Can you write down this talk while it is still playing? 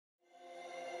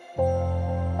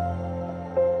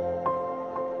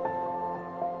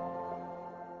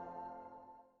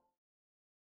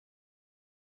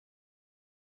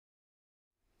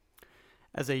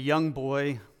As a young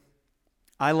boy,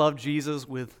 I loved Jesus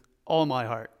with all my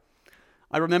heart.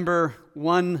 I remember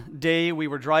one day we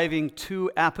were driving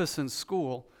to Appleton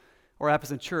School, or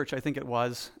Appleton Church, I think it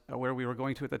was, where we were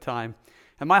going to at the time.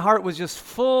 And my heart was just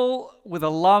full with a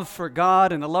love for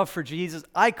God and a love for Jesus.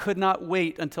 I could not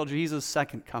wait until Jesus'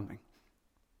 second coming.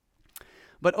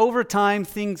 But over time,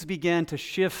 things began to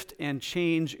shift and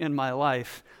change in my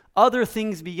life. Other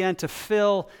things began to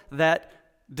fill that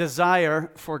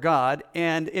desire for God,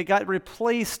 and it got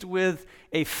replaced with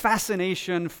a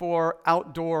fascination for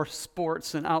outdoor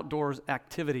sports and outdoors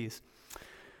activities.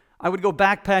 I would go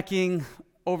backpacking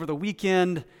over the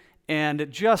weekend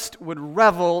and just would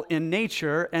revel in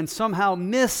nature and somehow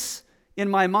miss in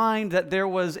my mind that there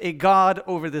was a God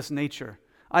over this nature.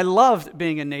 I loved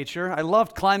being in nature. I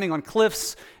loved climbing on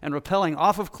cliffs and rappelling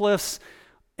off of cliffs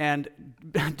and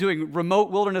doing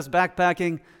remote wilderness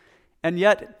backpacking, and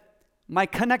yet my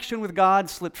connection with God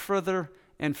slipped further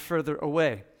and further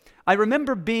away. I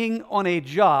remember being on a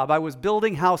job. I was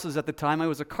building houses at the time. I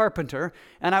was a carpenter,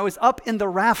 and I was up in the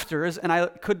rafters, and I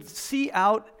could see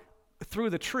out through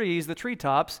the trees, the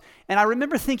treetops, and I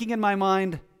remember thinking in my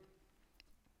mind,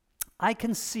 I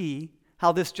can see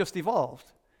how this just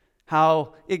evolved,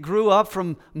 how it grew up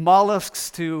from mollusks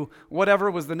to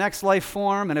whatever was the next life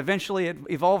form, and eventually it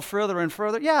evolved further and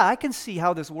further. Yeah, I can see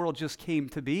how this world just came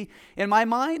to be. In my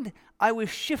mind, I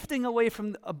was shifting away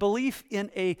from a belief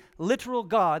in a literal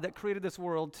God that created this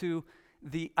world to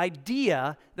the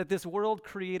idea that this world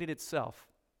created itself.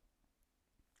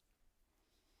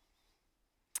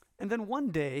 And then one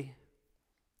day,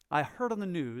 I heard on the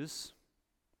news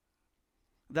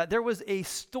that there was a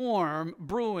storm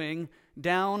brewing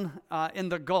down in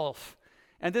the Gulf.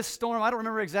 And this storm, I don't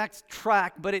remember exact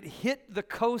track, but it hit the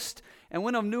coast and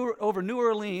went over New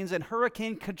Orleans, and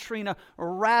Hurricane Katrina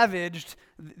ravaged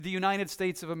the United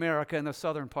States of America in the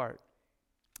southern part.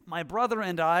 My brother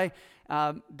and I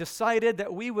decided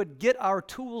that we would get our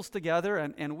tools together,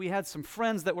 and we had some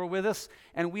friends that were with us,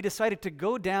 and we decided to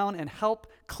go down and help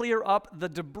clear up the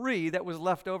debris that was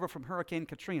left over from Hurricane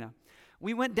Katrina.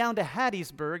 We went down to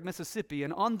Hattiesburg, Mississippi,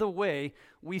 and on the way,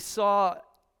 we saw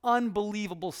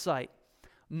unbelievable sight.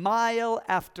 Mile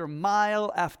after mile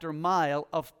after mile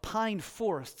of pine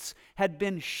forests had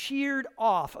been sheared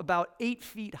off about 8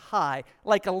 feet high,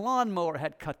 like a lawnmower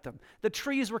had cut them. The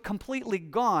trees were completely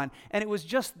gone, and it was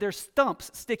just their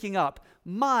stumps sticking up,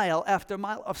 mile after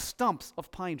mile of stumps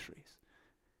of pine trees.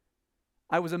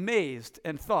 I was amazed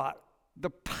and thought,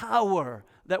 the power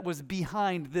that was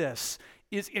behind this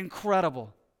is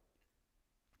incredible.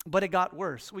 But it got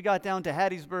worse. We got down to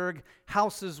Hattiesburg.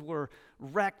 Houses were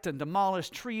wrecked and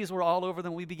demolished. Trees were all over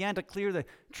them. We began to clear the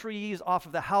trees off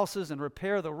of the houses and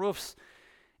repair the roofs.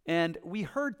 And we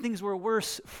heard things were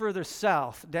worse further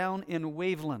south, down in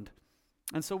Waveland.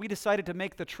 And so we decided to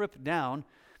make the trip down.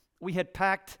 We had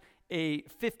packed a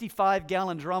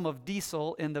 55-gallon drum of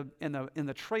diesel in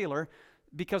the trailer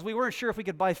because we weren't sure if we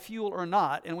could buy fuel or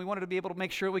not, and we wanted to be able to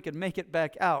make sure we could make it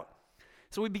back out.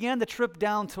 So we began the trip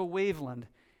down to Waveland.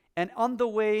 And on the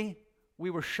way, we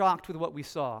were shocked with what we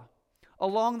saw.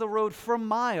 Along the road for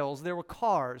miles, there were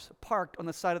cars parked on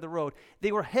the side of the road.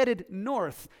 They were headed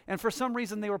north, and for some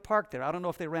reason they were parked there. I don't know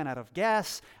if they ran out of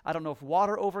gas. I don't know if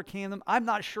water overcame them. I'm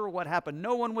not sure what happened.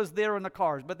 No one was there in the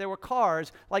cars, but there were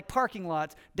cars, like parking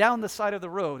lots, down the side of the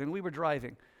road, and we were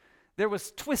driving. There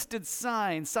was twisted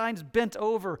signs bent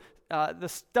over, the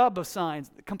stub of signs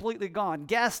completely gone,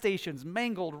 gas stations,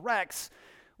 mangled, wrecks.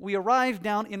 We arrived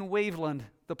down in Waveland.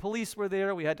 The police were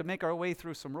there. We had to make our way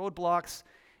through some roadblocks,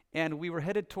 and we were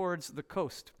headed towards the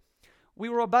coast. We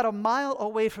were about a mile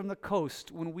away from the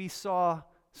coast when we saw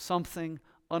something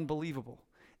unbelievable.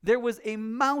 There was a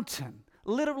mountain,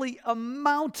 literally a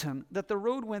mountain that the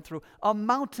road went through, a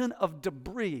mountain of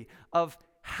debris, of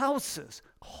houses,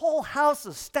 whole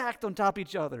houses stacked on top of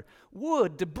each other,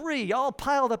 wood, debris, all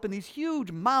piled up in these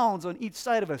huge mounds on each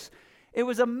side of us. It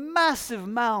was a massive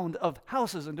mound of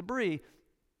houses and debris.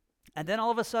 And then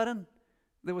all of a sudden,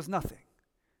 there was nothing.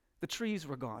 The trees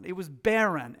were gone. It was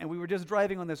barren, and we were just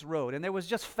driving on this road, and there was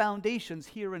just foundations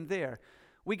here and there.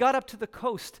 We got up to the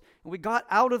coast, and we got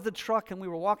out of the truck, and we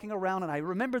were walking around, and I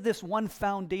remember this one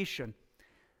foundation,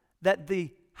 that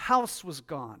the house was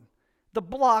gone. The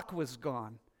block was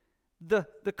gone. The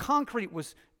concrete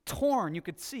was torn, you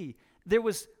could see. There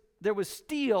was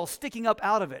steel sticking up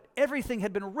out of it. Everything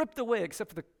had been ripped away except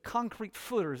for the concrete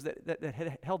footers that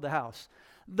had held the house.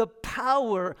 The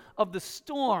power of the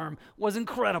storm was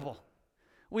incredible.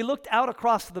 We looked out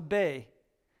across the bay,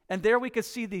 and there we could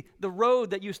see the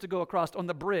road that used to go across on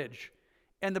the bridge.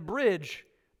 And the bridge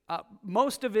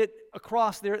most of it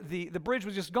across there, the bridge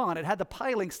was just gone. It had the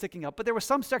piling sticking up, but there were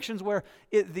some sections where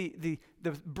the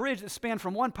bridge that spanned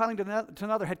from one piling to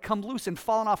another had come loose and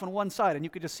fallen off on one side, and you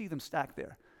could just see them stacked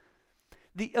there.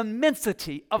 The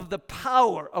immensity of the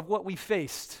power of what we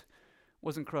faced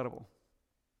was incredible.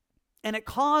 And it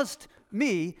caused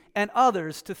me and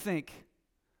others to think,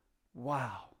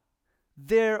 wow,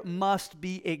 there must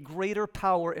be a greater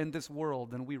power in this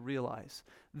world than we realize.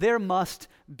 There must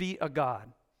be a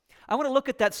God. I want to look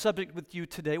at that subject with you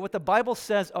today, what the Bible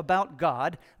says about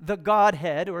God, the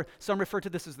Godhead, or some refer to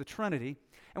this as the Trinity.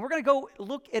 And we're going to go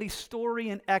look at a story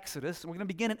in Exodus. We're going to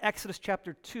begin in Exodus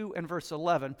chapter 2 and verse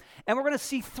 11. And we're going to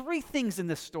see three things in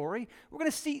this story. We're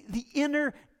going to see the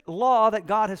inner law that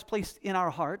God has placed in our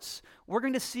hearts. We're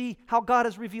going to see how God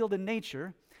is revealed in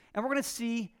nature. And we're going to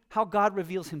see how God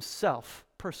reveals himself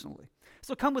personally.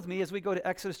 So come with me as we go to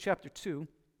Exodus chapter 2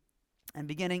 and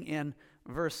beginning in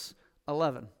verse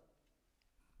 11.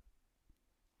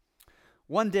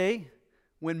 One day,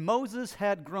 when Moses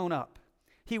had grown up,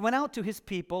 he went out to his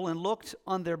people and looked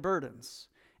on their burdens.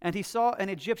 And he saw an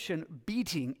Egyptian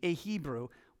beating a Hebrew,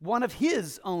 one of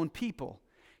his own people.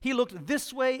 He looked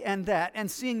this way and that, and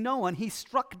seeing no one, he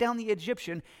struck down the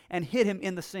Egyptian and hid him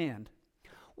in the sand.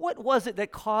 What was it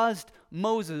that caused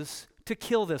Moses to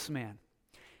kill this man?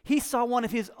 He saw one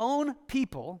of his own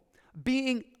people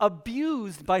being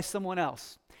abused by someone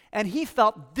else, and he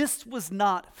felt this was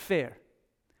not fair.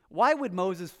 Why would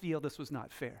Moses feel this was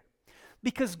not fair?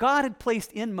 Because God had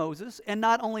placed in Moses, and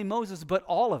not only Moses, but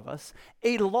all of us,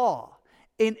 a law,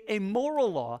 a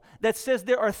moral law that says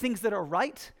there are things that are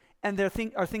right and there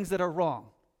are things that are wrong.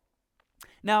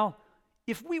 Now,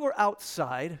 if we were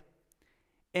outside,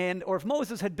 or if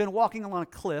Moses had been walking along a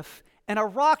cliff, and a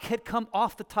rock had come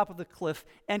off the top of the cliff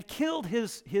and killed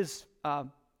his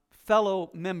fellow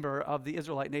member of the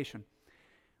Israelite nation,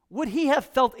 would he have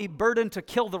felt a burden to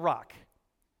kill the rock?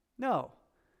 No.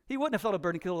 He wouldn't have felt a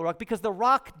burden to kill the rock because the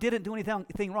rock didn't do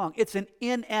anything wrong. It's an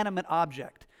inanimate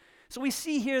object. So we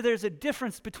see here there's a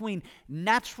difference between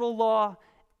natural law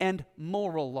and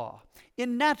moral law.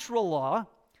 In natural law,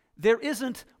 there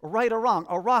isn't right or wrong.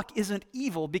 A rock isn't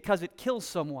evil because it kills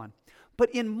someone.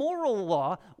 But in moral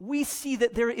law, we see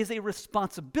that there is a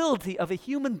responsibility of a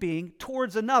human being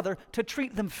towards another to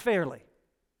treat them fairly.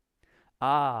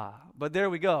 But there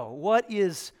we go. What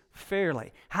is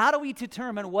fairly? How do we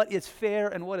determine what is fair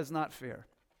and what is not fair?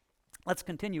 Let's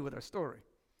continue with our story.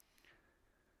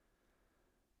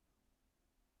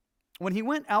 When he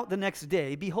went out the next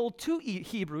day, behold, two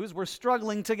Hebrews were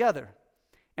struggling together.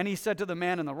 And he said to the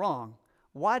man in the wrong,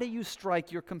 "Why do you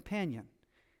strike your companion?"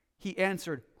 He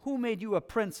answered, "Who made you a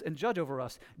prince and judge over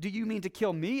us? Do you mean to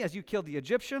kill me as you killed the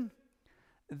Egyptian?"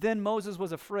 Then Moses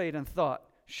was afraid and thought,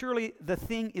 "Surely the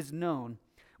thing is known."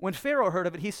 When Pharaoh heard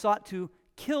of it, he sought to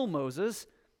kill Moses.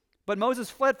 But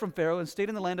Moses fled from Pharaoh and stayed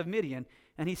in the land of Midian,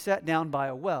 and he sat down by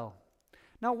a well.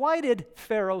 Now, why did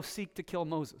Pharaoh seek to kill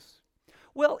Moses?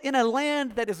 Well, in a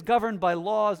land that is governed by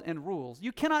laws and rules,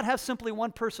 you cannot have simply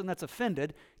one person that's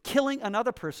offended killing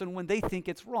another person when they think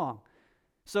it's wrong.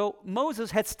 So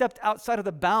Moses had stepped outside of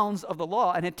the bounds of the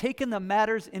law and had taken the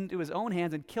matters into his own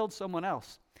hands and killed someone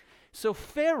else. So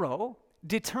Pharaoh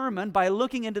determined by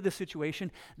looking into the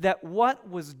situation that what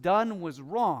was done was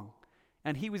wrong,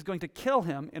 and he was going to kill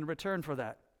him in return for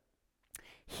that.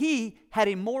 He had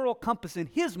a moral compass in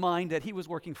his mind that he was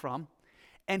working from,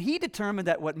 and he determined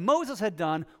that what Moses had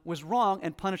done was wrong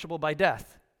and punishable by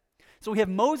death. So we have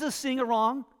Moses seeing a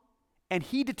wrong, and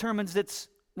he determines it's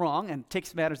wrong and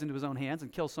takes matters into his own hands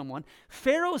and kills someone.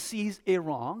 Pharaoh sees a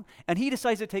wrong, and he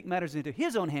decides to take matters into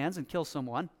his own hands and kill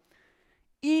someone.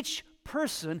 Each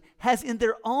person has in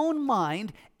their own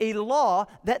mind a law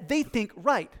that they think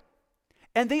right,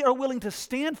 and they are willing to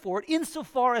stand for it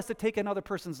insofar as to take another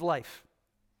person's life.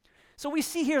 So we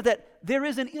see here that there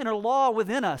is an inner law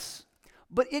within us,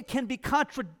 but it can be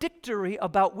contradictory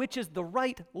about which is the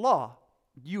right law.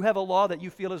 You have a law that you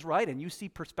feel is right, and you see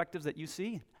perspectives that you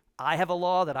see. I have a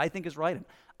law that I think is right, and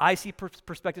I see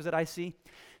perspectives that I see.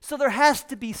 So there has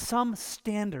to be some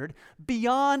standard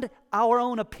beyond our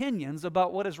own opinions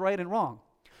about what is right and wrong.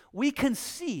 We can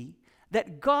see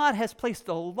that God has placed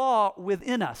a law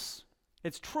within us.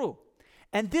 It's true.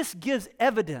 And this gives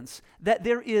evidence that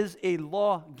there is a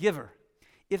lawgiver.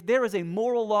 If there is a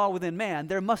moral law within man,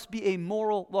 there must be a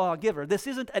moral lawgiver. This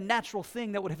isn't a natural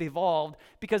thing that would have evolved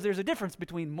because there's a difference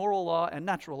between moral law and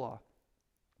natural law.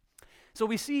 So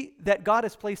we see that God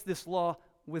has placed this law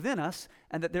within us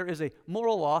and that there is a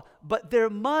moral law, but there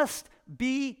must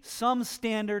be some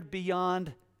standard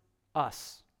beyond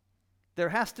us. there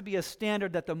has to be a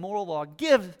standard that the moral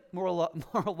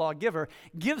lawgiver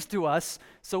gives to us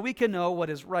so we can know what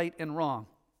is right and wrong.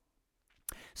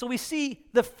 So we see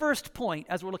the first point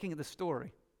as we're looking at the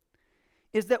story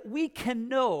is that we can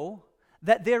know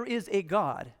that there is a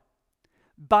God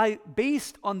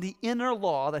based on the inner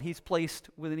law that he's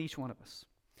placed within each one of us.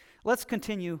 Let's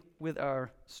continue with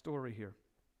our story here.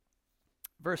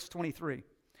 Verse 23.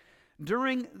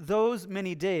 During those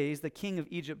many days, the king of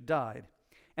Egypt died,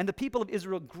 and the people of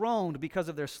Israel groaned because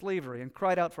of their slavery and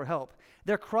cried out for help.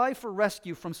 Their cry for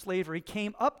rescue from slavery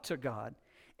came up to God,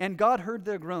 and God heard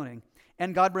their groaning.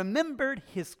 And God remembered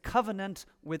his covenant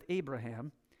with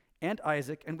Abraham and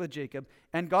Isaac and with Jacob.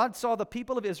 And God saw the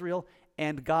people of Israel,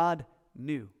 and God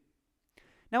knew.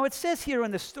 Now it says here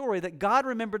in the story that God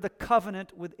remembered the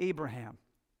covenant with Abraham.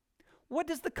 What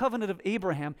does the covenant of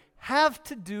Abraham have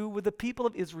to do with the people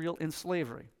of Israel in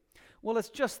slavery? Well,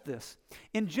 it's just this.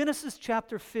 In Genesis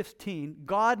chapter 15,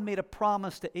 God made a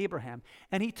promise to Abraham,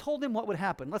 and he told him what would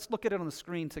happen. Let's look at it on the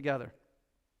screen together.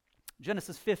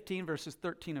 Genesis 15, verses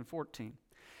 13 and 14.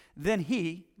 Then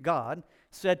he, God,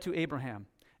 said to Abraham,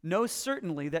 "Know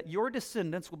certainly that your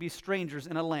descendants will be strangers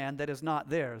in a land that is not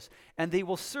theirs, and they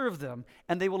will serve them,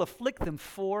 and they will afflict them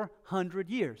 400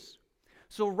 years."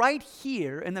 So right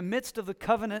here, in the midst of the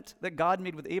covenant that God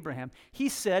made with Abraham, he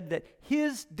said that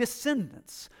his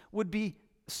descendants would be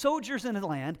sojourners in the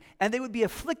land, and they would be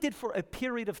afflicted for a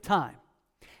period of time.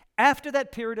 After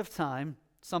that period of time,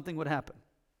 something would happen.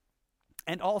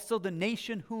 "And also the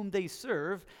nation whom they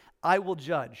serve, I will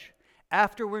judge.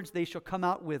 Afterwards they shall come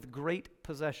out with great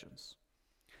possessions."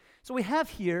 So we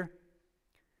have here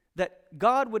that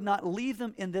God would not leave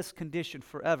them in this condition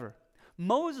forever.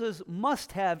 Moses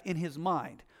must have in his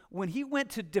mind, when he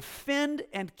went to defend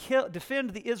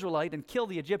the Israelite and kill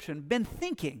the Egyptian, been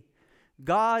thinking,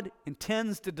 God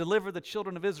intends to deliver the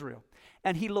children of Israel.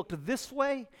 And he looked this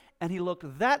way, and he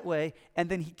looked that way, and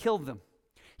then he killed them.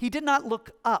 He did not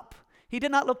look up. He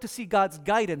did not look to see God's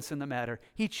guidance in the matter.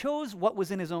 He chose what was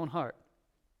in his own heart.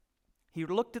 He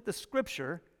looked at the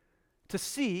Scripture to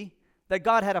see that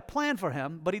God had a plan for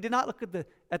him, but he did not look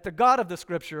at the God of the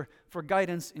Scripture for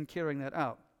guidance in carrying that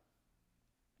out.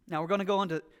 Now we're going to go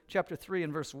into chapter 3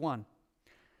 and verse 1.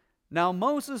 Now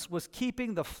Moses was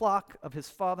keeping the flock of his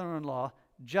father-in-law,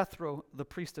 Jethro, the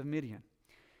priest of Midian.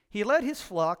 He led his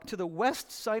flock to the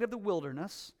west side of the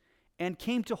wilderness and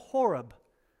came to Horeb,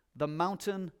 the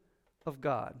mountain of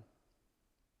God.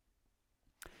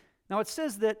 Now it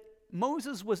says that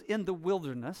Moses was in the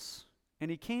wilderness and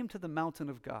he came to the mountain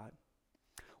of God.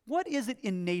 What is it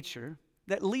in nature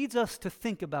that leads us to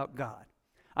think about God?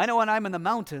 I know when I'm in the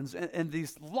mountains and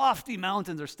these lofty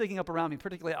mountains are sticking up around me,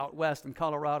 particularly out west in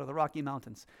Colorado, the Rocky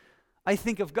Mountains, I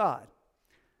think of God.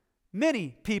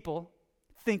 Many people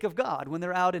think of God when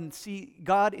they're out and see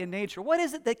God in nature. What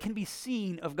is it that can be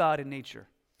seen of God in nature?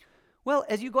 Well,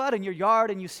 as you go out in your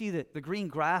yard and you see the green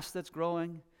grass that's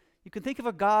growing, you can think of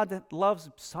a God that loves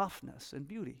softness and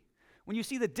beauty. When you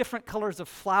see the different colors of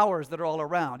flowers that are all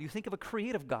around, you think of a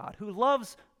creative God who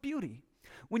loves beauty.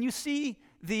 When you see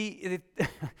the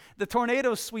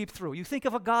tornadoes sweep through, you think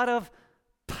of a God of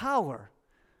power.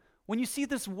 When you see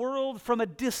this world from a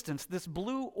distance, this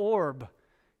blue orb,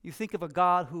 you think of a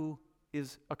God who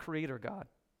is a creator God.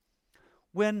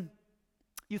 When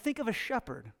you think of a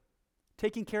shepherd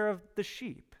taking care of the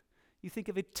sheep, you think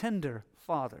of a tender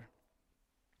father.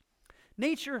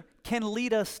 Nature can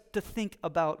lead us to think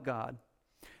about God.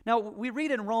 Now, we read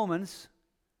in Romans,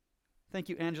 thank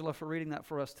you, Angela, for reading that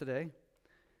for us today.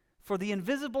 For the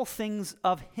invisible things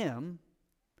of him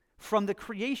from the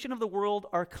creation of the world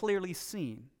are clearly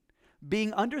seen,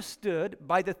 being understood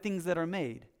by the things that are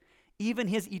made, even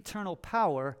his eternal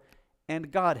power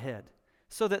and Godhead,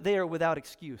 so that they are without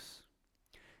excuse.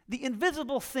 The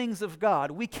invisible things of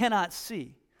God we cannot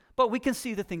see, but we can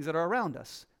see the things that are around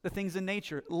us. The things in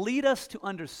nature lead us to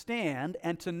understand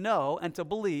and to know and to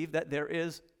believe that there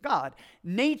is God.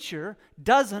 Nature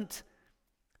doesn't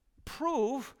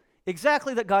prove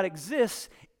exactly that God exists.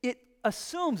 It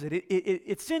assumes it. It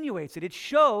insinuates it. It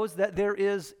shows that there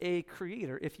is a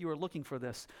creator if you are looking for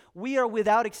this. We are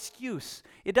without excuse.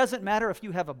 It doesn't matter if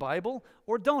you have a Bible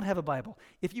or don't have a Bible.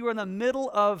 If you are in the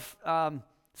middle of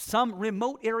some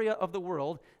remote area of the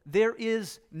world, there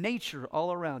is nature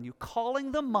all around you,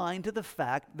 calling the mind to the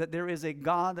fact that there is a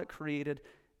God that created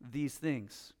these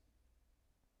things.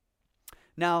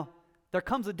 Now, there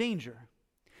comes a danger.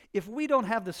 If we don't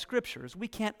have the Scriptures, we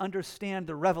can't understand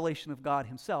the revelation of God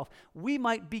himself. We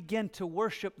might begin to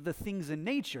worship the things in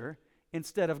nature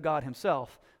instead of God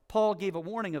himself. Paul gave a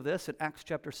warning of this in Acts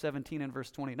chapter 17 and verse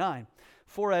 29.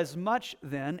 For as much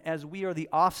then as we are the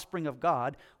offspring of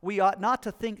God, we ought not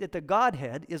to think that the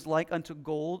Godhead is like unto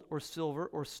gold or silver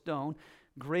or stone,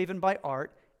 graven by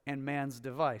art and man's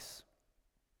device.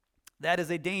 That is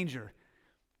a danger.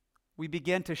 We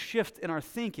begin to shift in our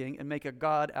thinking and make a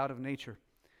god out of nature.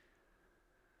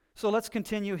 So let's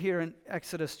continue here in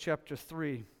Exodus chapter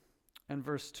 3 and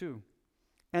verse 2.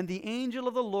 And the angel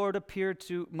of the Lord appeared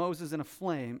to Moses in a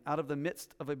flame out of the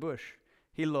midst of a bush.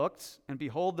 He looked, and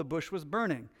behold, the bush was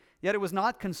burning, yet it was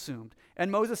not consumed.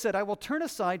 And Moses said, I will turn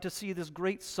aside to see this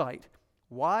great sight,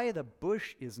 why the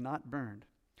bush is not burned.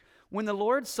 When the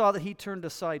Lord saw that he turned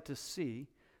aside to see,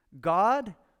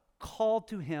 God called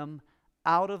to him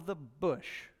out of the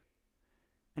bush.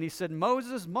 And he said,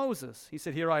 Moses, Moses. He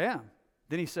said, Here I am.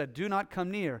 Then he said, Do not come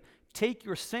near. Take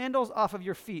your sandals off of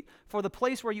your feet, for the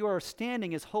place where you are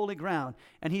standing is holy ground.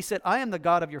 And he said, I am the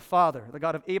God of your father, the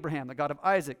God of Abraham, the God of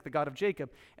Isaac, the God of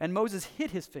Jacob. And Moses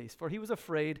hid his face, for he was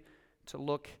afraid to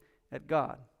look at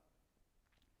God.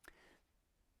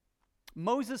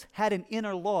 Moses had an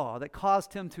inner law that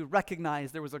caused him to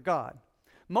recognize there was a God.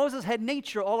 Moses had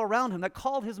nature all around him that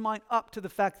called his mind up to the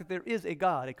fact that there is a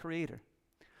God, a creator.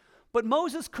 But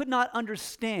Moses could not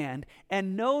understand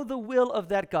and know the will of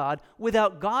that God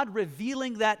without God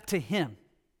revealing that to him.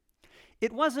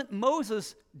 It wasn't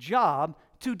Moses' job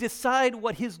to decide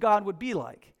what his God would be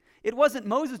like. It wasn't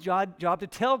Moses' job to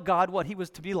tell God what he was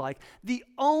to be like. The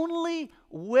only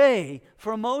way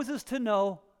for Moses to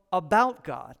know about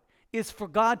God is for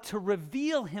God to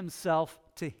reveal himself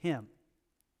to him.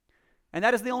 And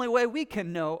that is the only way we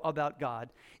can know about God,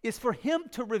 is for him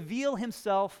to reveal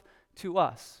himself to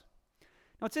us.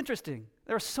 Now, it's interesting.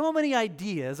 There are so many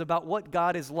ideas about what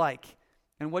God is like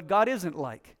and what God isn't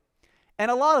like.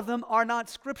 And a lot of them are not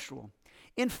scriptural.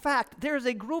 In fact, there's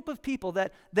a group of people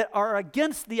that are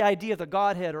against the idea of the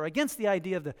Godhead or against the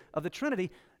idea of the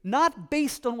Trinity, not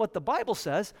based on what the Bible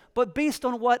says, but based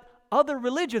on what other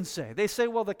religions say. They say,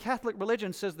 well, the Catholic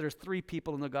religion says there's 3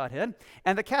 people in the Godhead,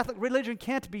 and the Catholic religion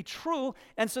can't be true,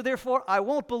 and so therefore I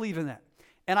won't believe in that.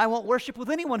 And I won't worship with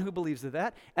anyone who believes in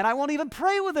that, and I won't even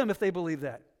pray with them if they believe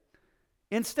that.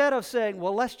 Instead of saying,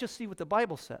 well, let's just see what the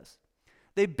Bible says.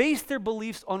 They base their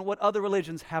beliefs on what other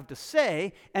religions have to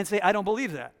say and say, I don't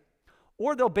believe that.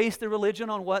 Or they'll base their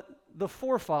religion on what the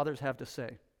forefathers have to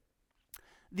say.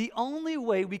 The only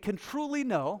way we can truly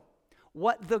know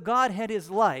what the Godhead is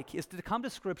like is to come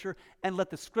to Scripture and let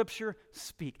the Scripture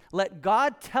speak. Let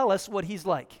God tell us what he's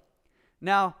like.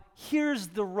 Now, here's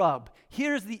the rub.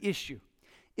 Here's the issue,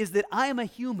 is that I am a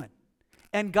human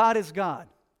and God is God,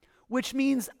 which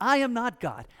means I am not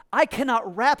God. I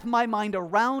cannot wrap my mind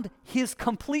around his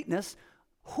completeness,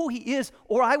 who he is,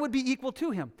 or I would be equal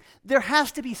to him. There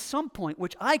has to be some point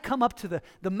which I come up to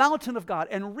the mountain of God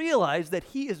and realize that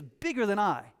he is bigger than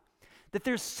I, that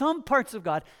there's some parts of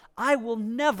God I will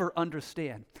never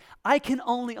understand. I can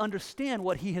only understand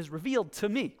what he has revealed to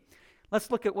me.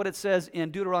 Let's look at what it says in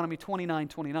Deuteronomy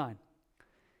 29:29.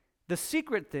 The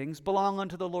secret things belong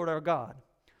unto the Lord our God,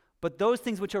 but those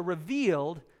things which are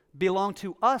revealed belong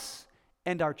to us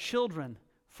and our children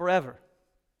forever.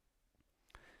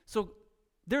 So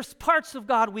there's parts of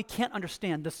God we can't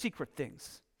understand, the secret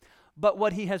things. But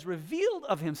what he has revealed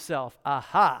of himself,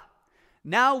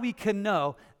 now we can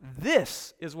know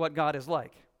this is what God is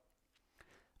like.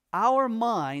 Our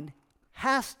mind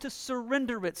has to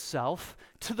surrender itself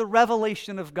to the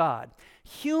revelation of God.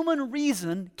 Human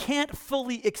reason can't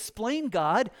fully explain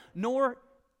God nor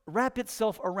wrap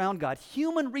itself around God.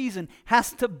 Human reason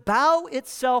has to bow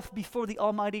itself before the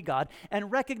Almighty God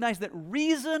and recognize that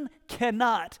reason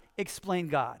cannot explain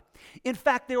God. In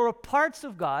fact, there are parts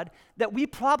of God that we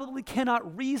probably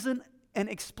cannot reason and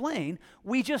explain.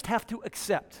 We just have to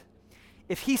accept.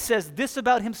 If he says this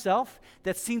about himself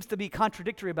that seems to be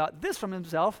contradictory about this from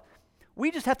himself, we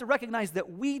just have to recognize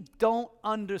that we don't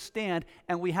understand,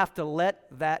 and we have to let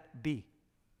that be.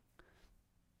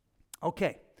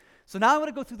 Okay, so now I want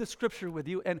to go through the scripture with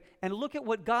you and look at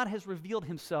what God has revealed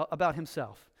himself about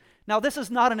himself. Now, this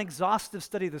is not an exhaustive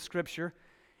study of the scripture,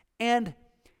 and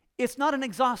it's not an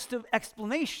exhaustive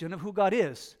explanation of who God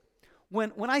is.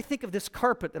 When I think of this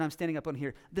carpet that I'm standing up on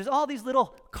here, there's all these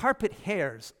little carpet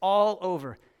hairs all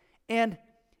over. And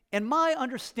my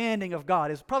understanding of God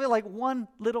is probably like one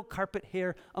little carpet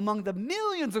hair among the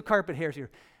millions of carpet hairs here.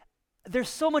 There's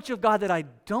so much of God that I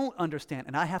don't understand,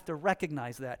 and I have to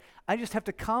recognize that. I just have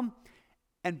to come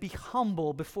and be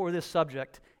humble before this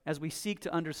subject as we seek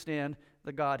to understand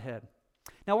the Godhead.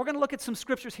 Now, we're going to look at some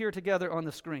scriptures here together on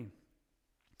the screen.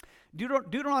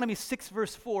 Deuteronomy 6,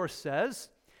 verse 4 says,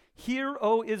 Hear,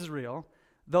 O Israel,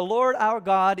 the Lord our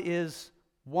God is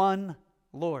one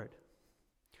Lord.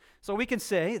 So we can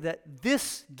say that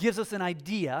this gives us an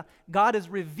idea. God is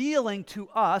revealing to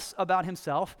us about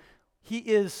himself. He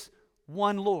is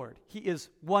one Lord. He is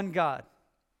one God.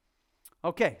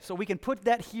 Okay, so we can put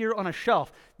that here on a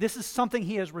shelf. This is something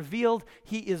he has revealed.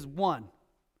 He is one.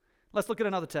 Let's look at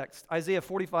another text. Isaiah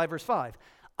 45, verse 5.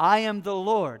 I am the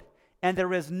Lord, and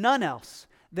there is none else.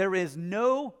 There is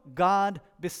no God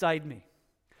beside me.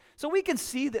 So we can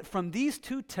see that from these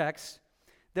two texts,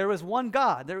 there is one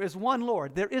God. There is one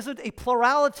Lord. There isn't a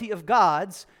plurality of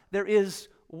gods. There is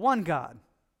one God.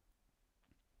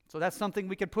 So that's something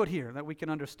we can put here that we can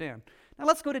understand. Now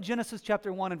let's go to Genesis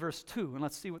chapter 1 and verse 2, and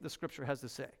let's see what the scripture has to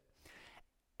say.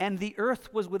 And the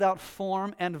earth was without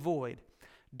form and void.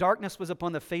 Darkness was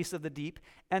upon the face of the deep,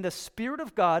 and the Spirit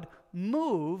of God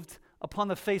moved upon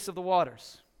the face of the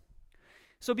waters.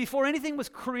 So before anything was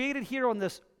created here on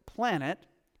this planet,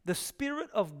 the Spirit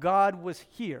of God was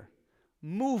here,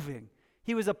 moving.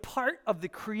 He was a part of the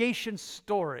creation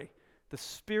story. The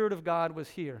Spirit of God was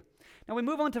here. Now we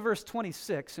move on to verse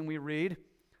 26 and we read,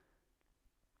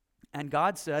 and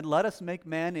God said, let us make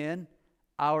man in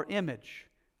our image,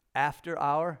 after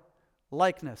our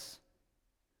likeness.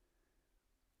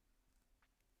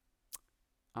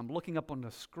 I'm looking up on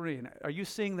the screen. Are you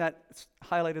seeing that it's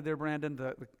highlighted there, Brandon?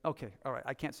 Okay, all right.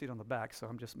 I can't see it on the back, so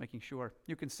I'm just making sure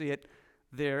you can see it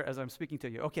there as I'm speaking to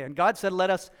you. Okay, and God said, let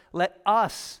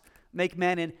us make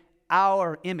man in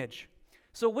our image.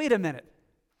 So wait a minute.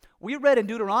 We read in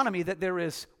Deuteronomy that there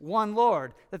is one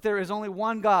Lord, that there is only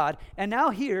one God. And now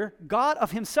here, God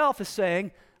of himself is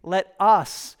saying, let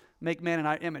us make man in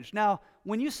our image. Now,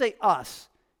 when you say us,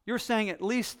 you're saying at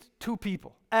least two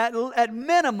people. At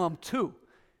minimum two.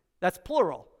 That's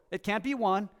plural. It can't be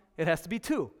one. It has to be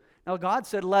two. Now, God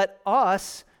said, let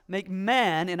us make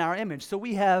man in our image. So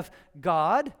we have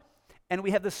God and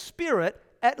we have the Spirit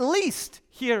at least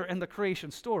here in the creation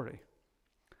story.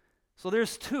 So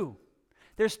there's two.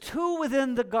 There's two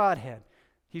within the Godhead.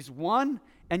 He's one,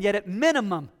 and yet at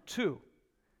minimum two.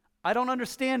 I don't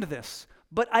understand this,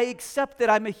 but I accept that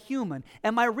I'm a human,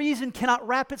 and my reason cannot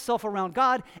wrap itself around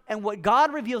God, and what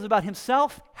God reveals about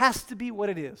himself has to be what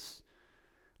it is.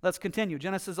 Let's continue.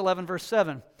 Genesis 11, verse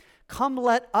 7. Come,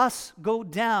 let us go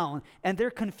down, and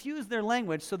they're confused their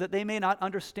language so that they may not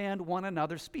understand one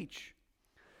another's speech.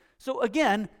 So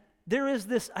again, there is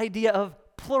this idea of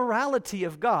plurality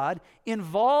of God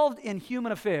involved in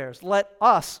human affairs. Let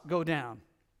us go down.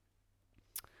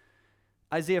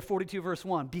 Isaiah 42 verse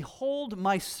 1. Behold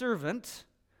my servant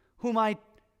whom I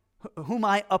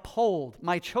uphold,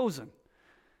 my chosen.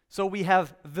 So we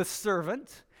have the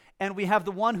servant and we have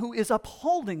the one who is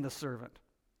upholding the servant.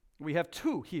 We have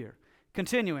two here.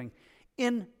 Continuing.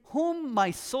 In whom my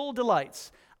soul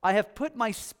delights. I have put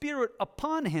my spirit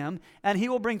upon him, and he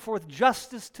will bring forth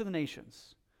justice to the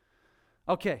nations.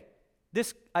 Okay,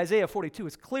 this Isaiah 42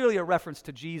 is clearly a reference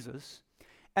to Jesus,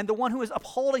 and the one who is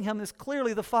upholding him is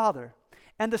clearly the Father.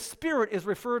 And the Spirit is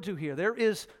referred to here. There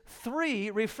is three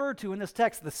referred to in this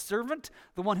text: the servant,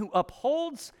 the one who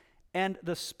upholds, and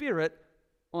the Spirit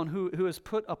on who is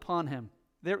put upon him.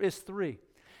 There is three.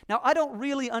 Now, I don't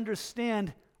really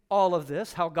understand all of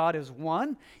this, how God is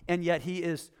one, and yet he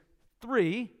is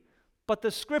three, but the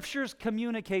Scriptures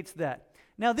communicates that.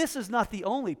 Now, this is not the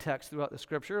only text throughout the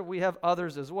Scripture. We have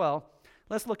others as well.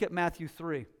 Let's look at Matthew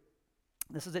 3.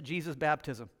 This is at Jesus'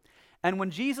 baptism. And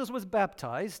when Jesus was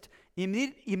baptized,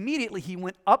 immediately he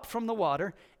went up from the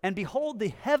water, and behold,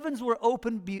 the heavens were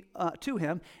opened to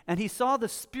him, and he saw the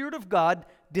Spirit of God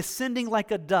descending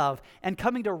like a dove and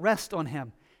coming to rest on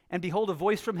him. And behold, a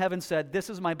voice from heaven said, "This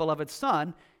is my beloved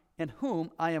Son, in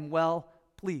whom I am well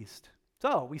pleased."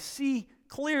 So we see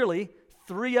clearly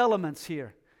three elements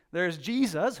here. There's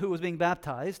Jesus, who was being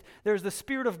baptized. There's the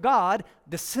Spirit of God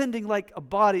descending like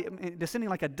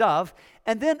a dove.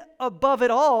 And then above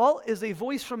it all is a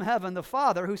voice from heaven, the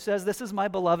Father, who says, "This is my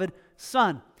beloved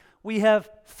Son." We have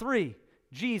three: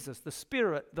 Jesus, the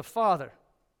Spirit, the Father.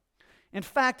 In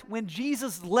fact, when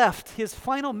Jesus left, his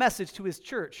final message to his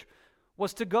church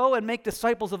was to go and make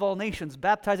disciples of all nations,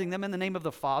 baptizing them in the name of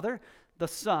the Father, the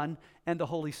Son, and the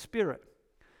Holy Spirit.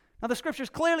 Now, the Scriptures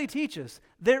clearly teaches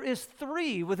there is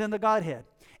three within the Godhead,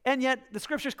 and yet the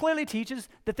Scriptures clearly teaches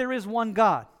that there is one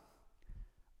God.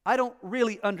 I don't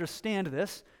really understand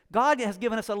this. God has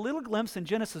given us a little glimpse in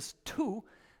Genesis 2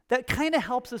 that kind of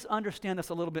helps us understand this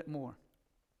a little bit more.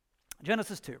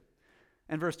 Genesis 2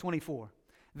 and verse 24.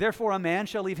 Therefore a man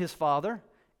shall leave his father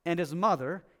and his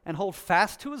mother and hold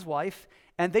fast to his wife,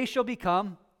 and they shall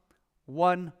become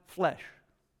one flesh.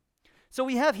 So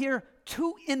we have here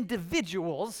two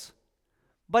individuals,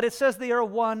 but it says they are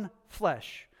one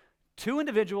flesh. Two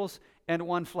individuals and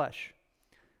one flesh.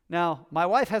 Now, my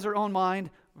wife has her own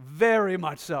mind, very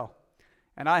much so.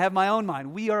 And I have my own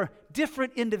mind. We are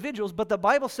different individuals, but the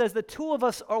Bible says the two of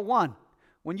us are one.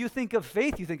 When you think of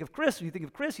faith, you think of Chris. When you think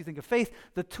of Chris, you think of faith.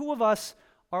 The two of us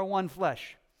are one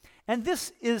flesh. And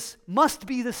this must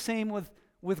be the same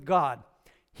with God.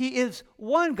 He is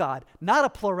one God, not a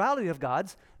plurality of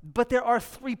gods, but there are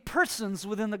three persons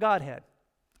within the Godhead.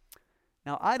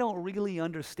 Now, I don't really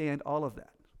understand all of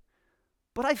that,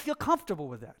 but I feel comfortable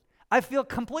with that. I feel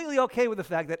completely okay with the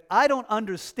fact that I don't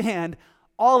understand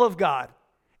all of God,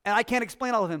 and I can't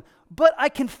explain all of Him, but I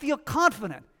can feel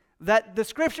confident that the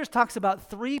Scriptures talks about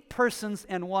three persons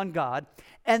and one God,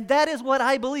 and that is what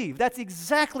I believe. That's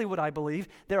exactly what I believe.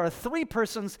 There are three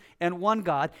persons and one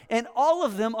God, and all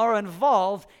of them are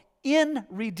involved in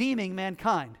redeeming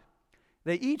mankind.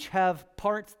 They each have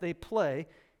parts they play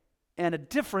and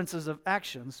differences of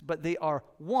actions, but they are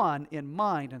one in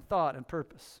mind and thought and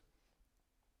purpose.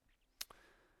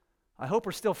 I hope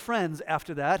we're still friends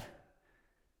after that.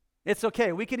 It's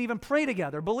okay. We can even pray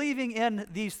together, believing in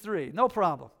these three. No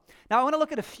problem. Now, I want to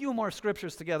look at a few more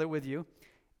scriptures together with you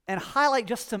and highlight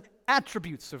just some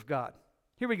attributes of God.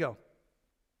 Here we go.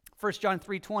 1 John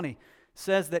 3:20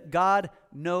 says that God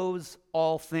knows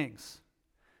all things.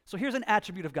 So here's an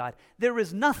attribute of God. There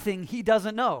is nothing He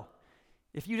doesn't know.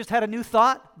 If you just had a new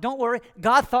thought, don't worry.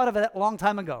 God thought of it a long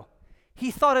time ago.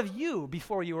 He thought of you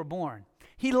before you were born.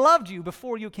 He loved you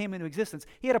before you came into existence.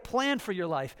 He had a plan for your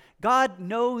life. God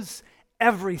knows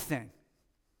everything.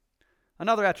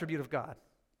 Another attribute of God.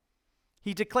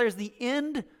 He declares the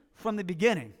end from the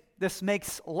beginning. This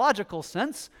makes logical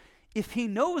sense. If He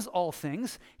knows all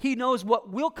things, He knows what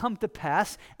will come to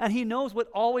pass, and He knows what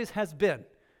always has been.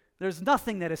 There's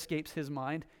nothing that escapes His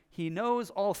mind. He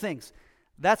knows all things.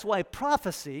 That's why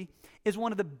prophecy is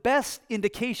one of the best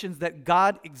indications that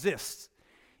God exists.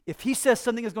 If He says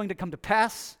something is going to come to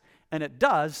pass, and it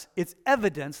does, it's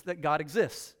evidence that God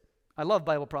exists. I love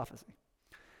Bible prophecy.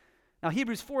 Now,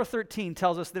 Hebrews 4:13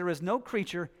 tells us there is no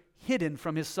creature hidden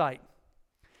from His sight.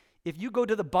 If you go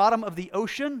to the bottom of the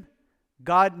ocean,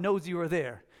 God knows you are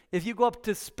there. If you go up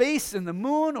to space in the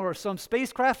moon or some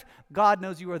spacecraft, God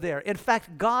knows you are there. In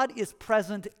fact, God is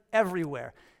present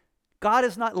everywhere. God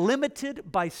is not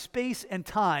limited by space and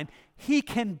time. He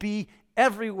can be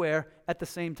everywhere at the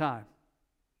same time.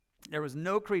 There was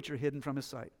no creature hidden from His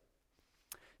sight.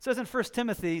 It says in 1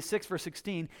 Timothy 6, verse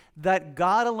 16, that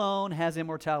God alone has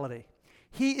immortality.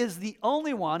 He is the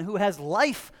only one who has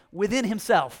life within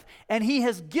Himself, and He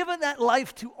has given that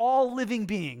life to all living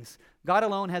beings. God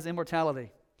alone has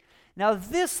immortality. Now,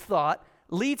 this thought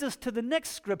leads us to the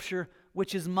next scripture,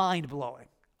 which is mind-blowing.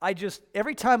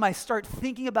 Every time I start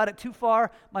thinking about it too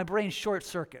far, my brain short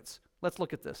circuits. Let's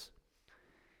look at this.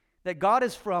 That God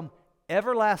is from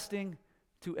everlasting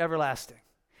to everlasting.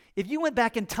 If you went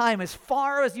back in time as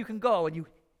far as you can go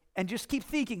and just keep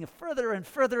thinking further and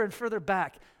further and further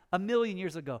back, 1,000,000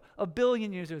 years ago,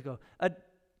 1,000,000,000 years ago,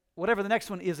 whatever the next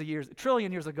one is, a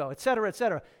trillion years ago,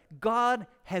 etc., God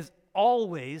has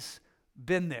always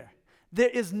been there. There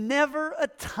is never a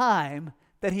time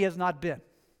that He has not been.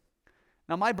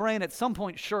 Now, my brain at some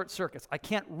point short circuits. I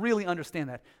can't really understand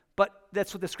that. But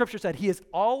that's what the scripture said. He has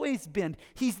always been.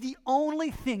 He's the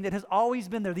only thing that has always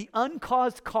been there, the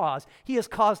uncaused cause. He has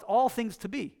caused all things to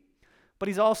be. But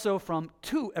He's also from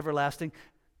to everlasting.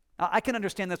 Now, I can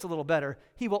understand this a little better.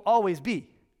 He will always be.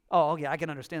 Oh, yeah, I can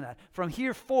understand that. From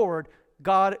here forward,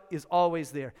 God is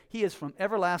always there. He is from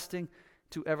everlasting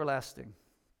to everlasting.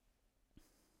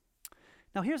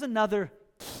 Now, here's another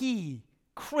key,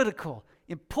 critical,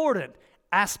 important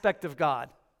aspect of God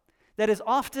that is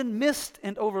often missed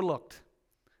and overlooked.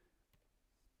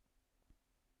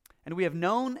 And we have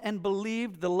known and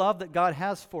believed the love that God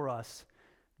has for us.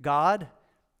 God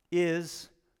is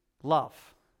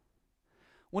love.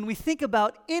 When we think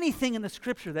about anything in the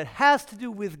Scripture that has to do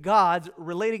with God's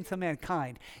relating to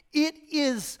mankind, it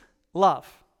is love.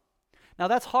 Now,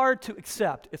 that's hard to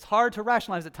accept. It's hard to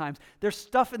rationalize at times. There's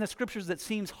stuff in the Scriptures that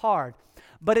seems hard.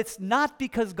 But it's not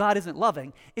because God isn't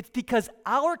loving. It's because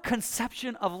our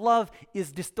conception of love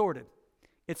is distorted.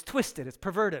 It's twisted. It's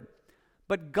perverted.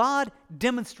 But God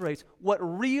demonstrates what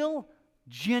real,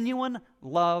 genuine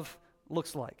love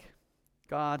looks like.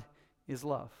 God is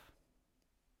love.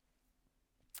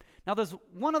 Now, there's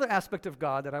one other aspect of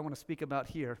God that I want to speak about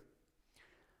here.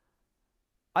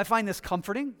 I find this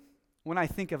comforting when I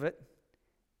think of it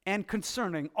and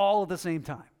concerning all at the same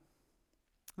time.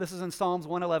 This is in Psalms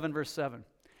 111, verse 7.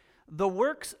 The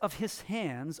works of His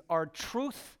hands are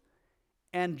truth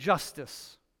and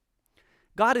justice.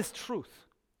 God is truth.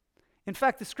 In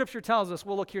fact, the Scripture tells us,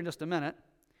 we'll look here in just a minute,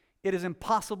 it is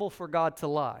impossible for God to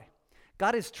lie.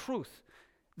 God is truth.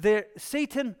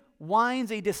 Satan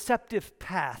winds a deceptive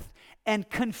path and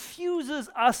confuses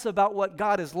us about what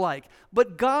God is like.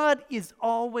 But God is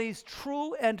always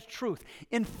true and truth.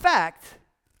 In fact,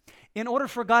 in order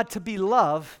for God to be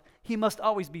love, he must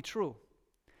always be true.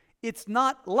 It's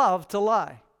not love to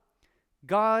lie.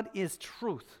 God is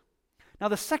truth. Now,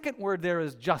 the second word there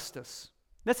is justice.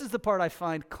 This is the part I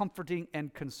find comforting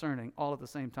and concerning all at the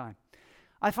same time.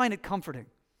 I find it comforting.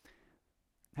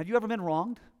 Have you ever been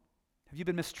wronged? Have you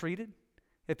been mistreated?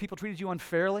 Have people treated you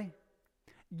unfairly?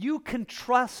 You can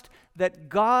trust that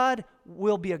God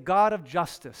will be a God of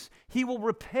justice. He will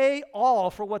repay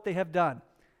all for what they have done.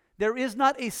 There is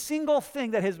not a single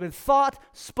thing that has been thought,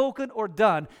 spoken, or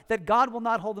done that God will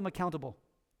not hold them accountable.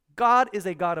 God is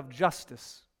a God of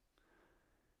justice.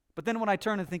 But then when I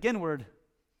turn and think inward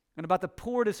and about the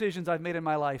poor decisions I've made in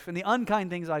my life and the unkind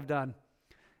things I've done,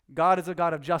 God is a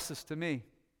God of justice to me.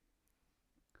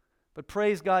 But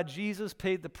praise God, Jesus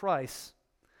paid the price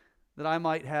that I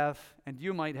might have and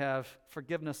you might have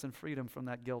forgiveness and freedom from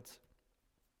that guilt.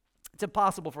 It's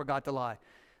impossible for God to lie.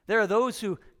 There are those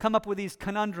who come up with these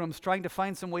conundrums trying to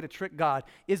find some way to trick God.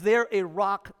 Is there a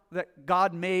rock that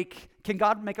can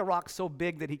God make a rock so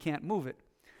big that he can't move it?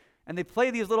 And they play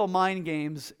these little mind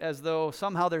games as though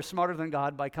somehow they're smarter than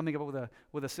God by coming up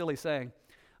with a silly saying.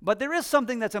 But there is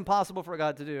something that's impossible for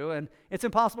God to do, and it's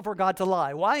impossible for God to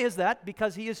lie. Why is that?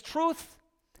 Because he is truth,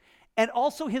 and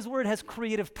also his word has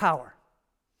creative power.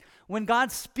 When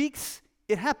God speaks,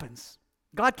 it happens.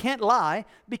 God can't lie,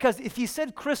 because if he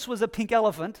said Chris was a pink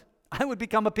elephant, I would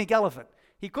become a pink elephant.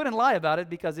 He couldn't lie about it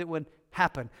because it would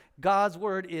happen. God's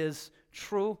word is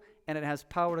true, and it has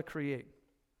power to create.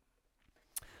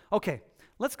 Okay,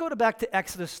 let's go back to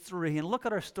Exodus 3 and look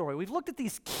at our story. We've looked at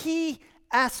these key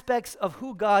aspects of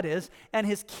who God is and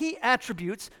his key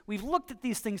attributes. We've looked at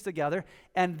these things together,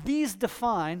 and these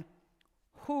define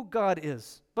who God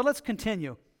is. But let's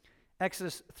continue.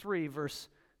 Exodus 3, verse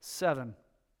 7.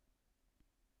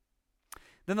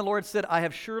 Then the Lord said, I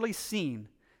have surely seen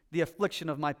the affliction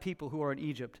of my people who are in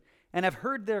Egypt, and have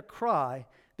heard their cry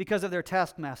because of their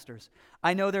taskmasters.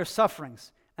 I know their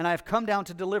sufferings, and I have come down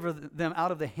to deliver them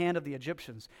out of the hand of the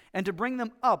Egyptians, and to bring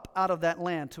them up out of that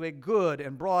land to a good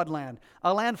and broad land,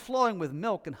 a land flowing with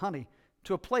milk and honey,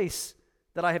 to a place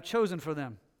that I have chosen for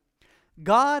them.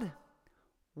 God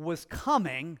was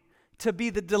coming to be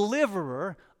the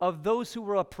deliverer of those who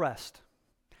were oppressed.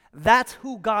 That's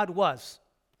who God was.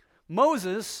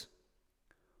 Moses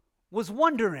was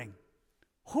wondering,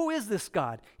 who is this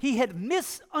God? He had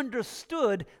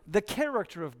misunderstood the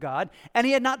character of God, and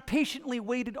he had not patiently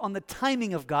waited on the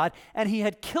timing of God, and he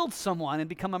had killed someone and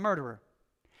become a murderer.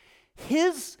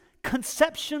 His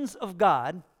conceptions of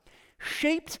God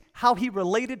shaped how he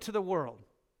related to the world.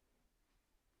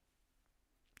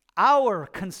 Our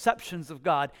conceptions of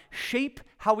God shape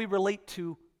how we relate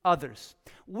to others.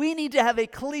 We need to have a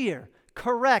clear,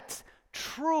 correct,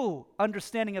 true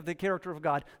understanding of the character of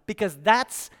God, because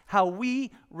that's how we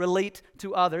relate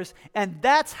to others, and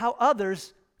that's how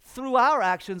others, through our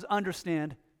actions,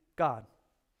 understand God.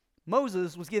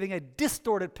 Moses was giving a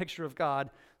distorted picture of God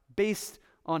based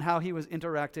on how he was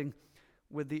interacting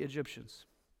with the Egyptians.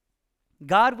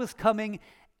 God was coming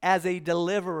as a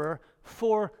deliverer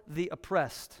for the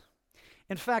oppressed.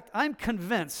 In fact, I'm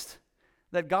convinced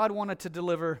that God wanted to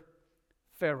deliver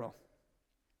Pharaoh.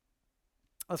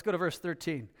 Let's go to verse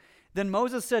 13. Then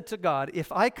Moses said to God,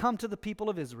 if I come to the people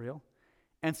of Israel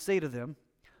and say to them,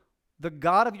 the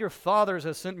God of your fathers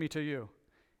has sent me to you,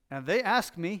 and they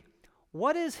ask me,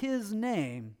 what is his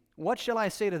name? What shall I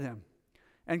say to them?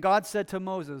 And God said to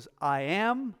Moses, I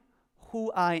am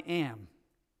who I am.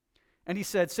 And he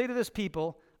said, say to this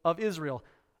people of Israel,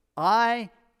 I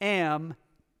am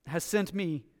has sent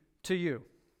me to you.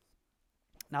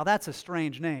 Now that's a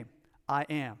strange name, I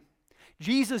am.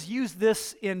 Jesus used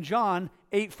this in John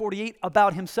 8:48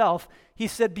 about himself. He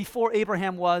said, before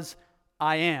Abraham was,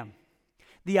 I am.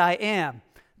 The I am,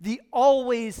 the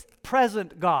always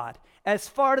present God. As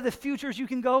far to the future as you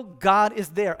can go, God is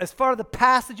there. As far to the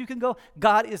past as you can go,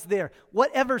 God is there.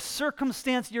 Whatever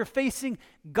circumstance you're facing,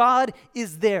 God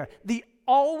is there. The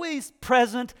always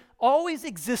present, always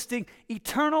existing,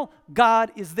 eternal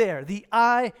God is there. The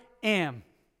I am.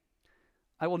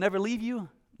 I will never leave you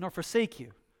nor forsake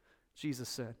you, Jesus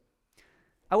said.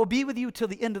 I will be with you till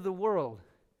the end of the world,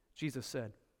 Jesus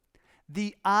said.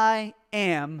 The I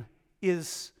am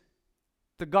is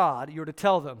the God, you're to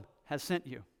tell them, has sent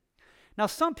you. Now,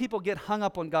 some people get hung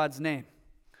up on God's name,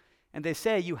 and they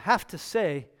say you have to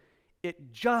say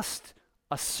it just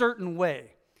a certain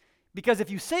way. Because if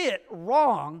you say it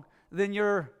wrong, then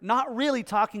you're not really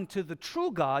talking to the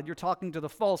true God, you're talking to the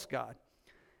false God.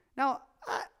 Now,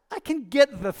 I can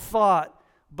get the thought,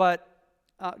 but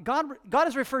God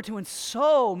is referred to in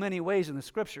so many ways in the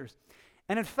Scriptures.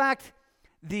 And in fact,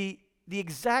 the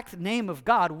exact name of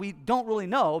God we don't really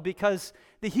know, because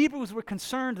the Hebrews were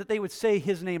concerned that they would say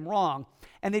his name wrong.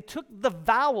 And they took the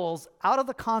vowels out of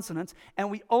the consonants, and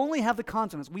we only have the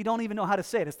consonants. We don't even know how to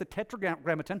say it. It's the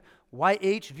tetragrammaton,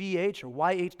 YHVH or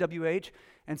YHWH.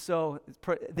 And so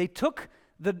they took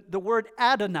the word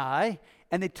Adonai,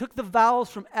 and they took the vowels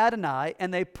from Adonai,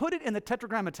 and they put it in the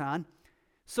tetragrammaton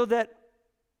so that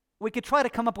we could try to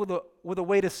come up with a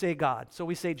way to say God. So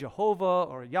we say Jehovah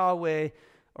or Yahweh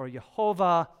or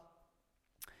Yehovah.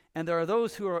 And there are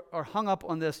those who are hung up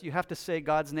on this. You have to say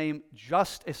God's name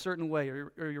just a certain way,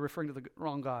 or you're referring to the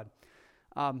wrong God.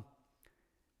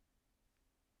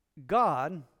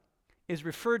 God is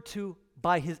referred to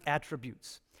by his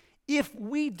attributes. If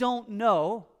we don't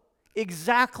know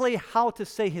exactly how to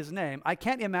say his name, I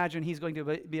can't imagine he's going to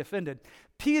be offended.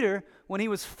 Peter, when he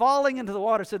was falling into the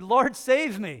water, said, "Lord,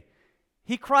 save me."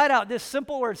 He cried out this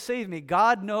simple word, "Save me."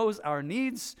 God knows our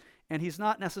needs, and he's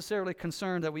not necessarily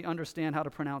concerned that we understand how to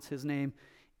pronounce his name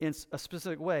in a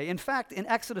specific way. In fact, in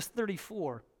Exodus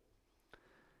 34,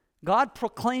 God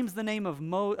proclaims his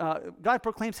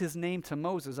name to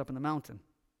Moses up in the mountain.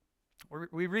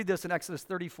 We read this in Exodus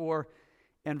 34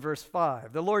 and verse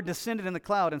 5. "The Lord descended in the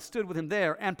cloud and stood with him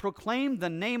there and proclaimed the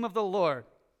name of the Lord.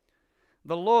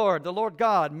 The Lord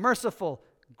God, merciful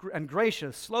and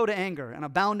gracious, slow to anger, and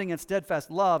abounding in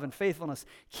steadfast love and faithfulness,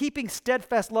 keeping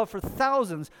steadfast love for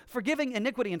thousands, forgiving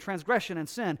iniquity and transgression and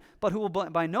sin, but who will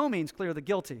by no means clear the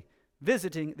guilty,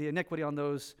 visiting the iniquity on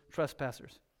those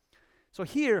trespassers." So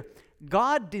here,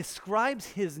 God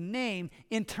describes his name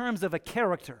in terms of a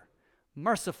character: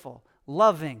 merciful,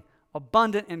 loving,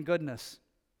 abundant in goodness.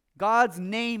 God's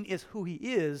name is who he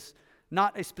is,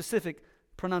 not a specific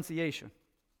pronunciation.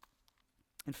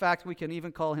 In fact, we can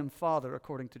even call him Father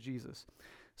according to Jesus.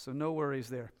 So no worries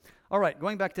there. All right,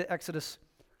 going back to Exodus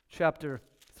chapter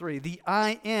 3. The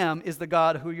I am is the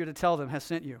God who you're to tell them has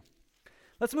sent you.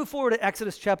 Let's move forward to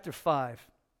Exodus chapter 5.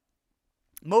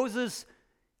 Moses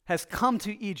has come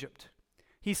to Egypt.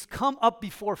 He's come up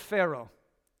before Pharaoh.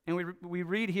 And we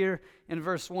read here in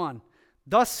verse 1.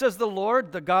 "Thus says the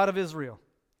Lord, the God of Israel,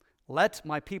 let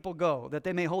my people go, that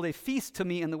they may hold a feast to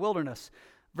me in the wilderness."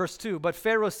 Verse 2, "But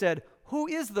Pharaoh said, who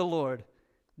is the Lord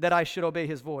that I should obey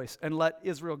his voice and let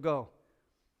Israel go?"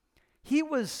 He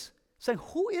was saying,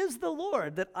 who is the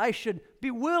Lord that I should be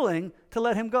willing to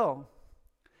let him go?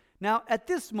 Now, at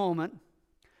this moment,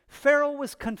 Pharaoh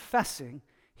was confessing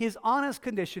his honest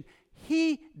condition.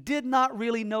 He did not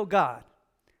really know God,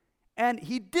 and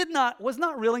he was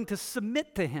not willing to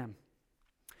submit to him.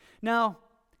 Now,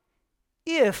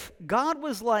 if God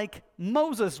was like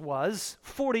Moses was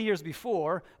 40 years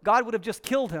before, God would have just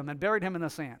killed him and buried him in the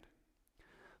sand.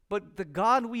 But the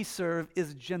God we serve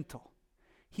is gentle.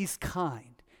 He's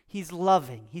kind. He's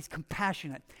loving. He's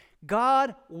compassionate.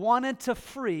 God wanted to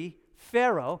free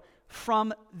Pharaoh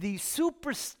from the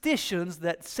superstitions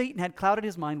that Satan had clouded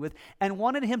his mind with, and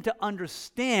wanted him to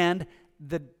understand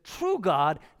the true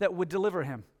God that would deliver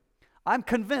him. I'm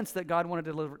convinced that God wanted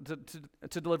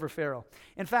to deliver Pharaoh.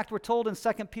 In fact, we're told in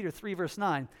 2 Peter 3, verse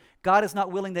 9, God is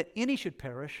not willing that any should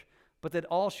perish, but that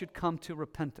all should come to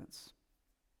repentance.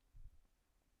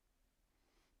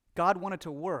 God wanted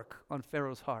to work on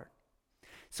Pharaoh's heart.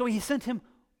 So he sent him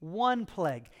one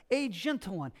plague, a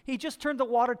gentle one. He just turned the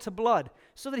water to blood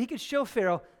so that he could show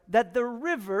Pharaoh that the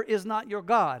river is not your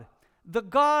God. The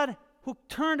God who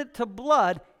turned it to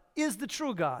blood is the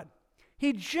true God.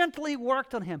 He gently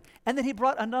worked on him, and then he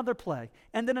brought another plague,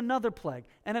 and then another plague,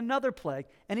 and another plague,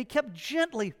 and he kept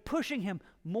gently pushing him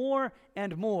more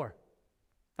and more.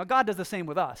 Now, God does the same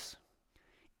with us.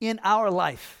 In our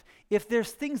life, if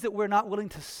there's things that we're not willing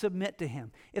to submit to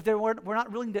him, if we're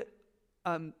not willing to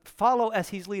follow as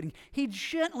he's leading, he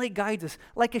gently guides us,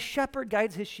 like a shepherd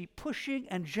guides his sheep, pushing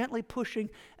and gently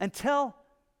pushing until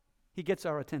he gets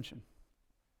our attention.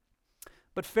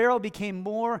 But Pharaoh became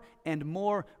more and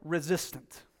more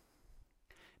resistant.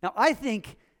 Now, I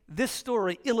think this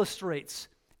story illustrates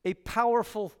a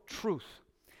powerful truth.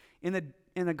 In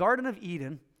the Garden of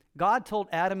Eden, God told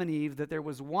Adam and Eve that there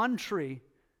was one tree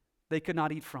they could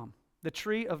not eat from, the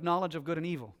tree of knowledge of good and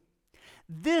evil.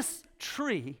 This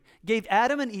tree gave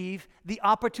Adam and Eve the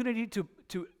opportunity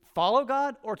to follow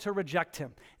God or to reject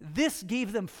him. This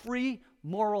gave them free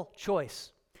moral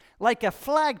choice. Like a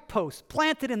flag post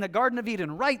planted in the Garden of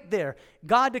Eden right there,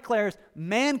 God declares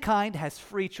mankind has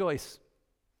free choice.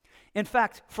 In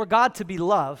fact, for God to be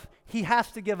love, he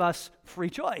has to give us free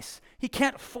choice. He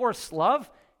can't force love.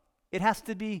 It has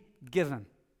to be given.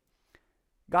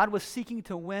 God was seeking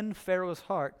to win Pharaoh's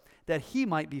heart that he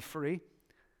might be free,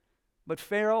 but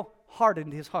Pharaoh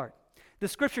hardened his heart. The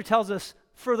scripture tells us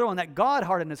further on that God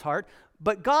hardened his heart,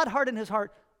 but God hardened his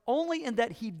heart only in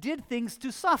that he did things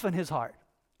to soften his heart.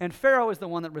 And Pharaoh is the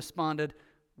one that responded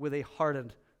with a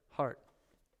hardened heart.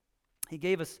 He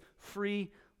gave us free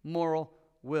moral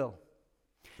will.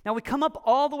 Now we come up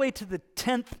all the way to the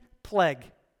 10th plague.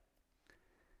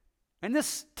 And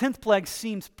this 10th plague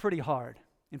seems pretty hard.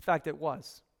 In fact, it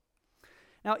was.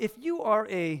 Now, if you are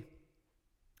a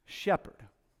shepherd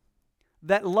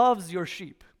that loves your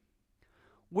sheep,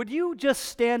 would you just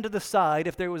stand to the side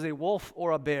if there was a wolf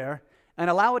or a bear and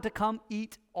allow it to come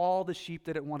eat all the sheep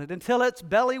that it wanted until its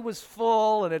belly was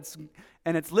full and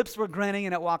its lips were grinning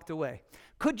and it walked away?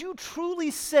 Could you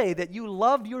truly say that you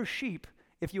loved your sheep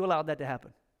if you allowed that to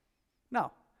happen?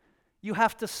 No. You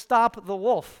have to stop the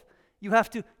wolf. You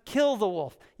have to kill the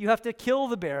wolf. You have to kill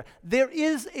the bear. There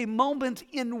is a moment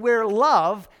in where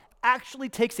love actually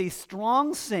takes a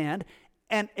strong stand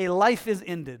and a life is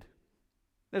ended.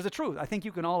 There's a truth. I think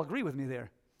you can all agree with me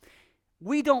there.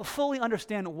 We don't fully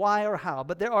understand why or how,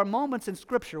 but there are moments in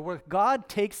Scripture where God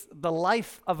takes the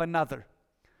life of another.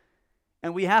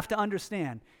 And we have to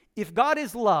understand, if God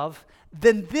is love,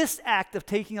 then this act of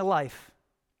taking a life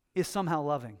is somehow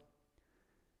loving.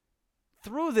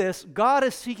 Through this, God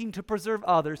is seeking to preserve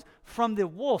others from the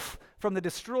wolf, from the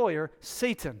destroyer,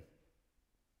 Satan.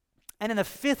 And in the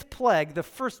 5th plague, the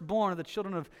firstborn of the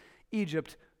children of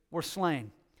Egypt were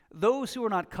slain. Those who were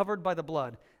not covered by the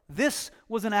blood. This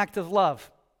was an act of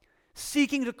love,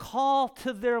 seeking to call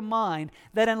to their mind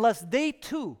that unless they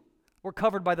too were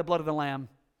covered by the blood of the Lamb,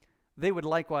 they would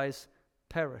likewise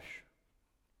perish.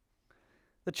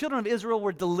 The children of Israel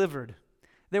were delivered.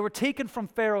 They were taken from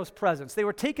Pharaoh's presence. They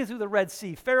were taken through the Red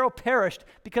Sea. Pharaoh perished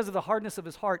because of the hardness of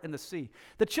his heart in the sea.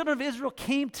 The children of Israel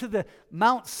came to the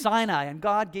Mount Sinai, and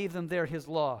God gave them there his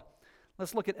law.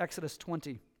 Let's look at Exodus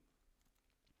 20.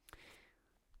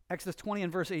 Exodus 20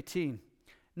 and verse 18.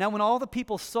 Now when all the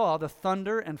people saw the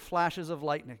thunder and flashes of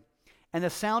lightning, and the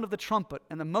sound of the trumpet,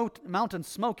 and the mountain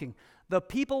smoking, the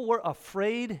people were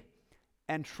afraid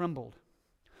and trembled.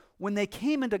 When they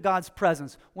came into God's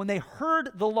presence, when they heard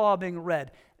the law being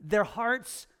read, their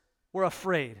hearts were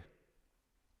afraid.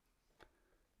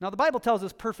 Now the Bible tells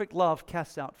us perfect love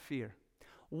casts out fear.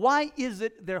 Why is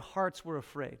it their hearts were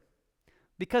afraid?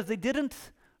 Because they didn't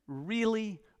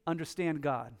really understand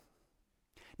God.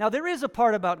 Now there is a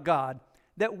part about God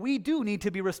that we do need to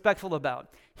be respectful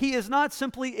about. He is not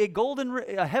simply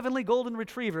a heavenly golden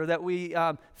retriever that we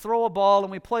throw a ball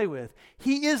and we play with.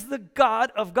 He is the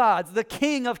God of gods, the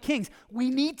King of kings. We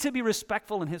need to be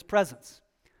respectful in his presence.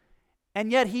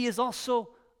 And yet he is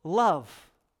also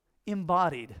love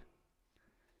embodied.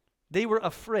 They were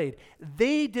afraid.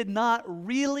 They did not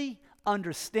really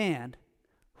understand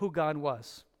who God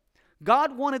was.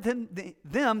 God wanted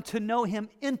them to know him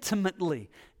intimately,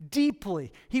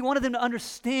 deeply. He wanted them to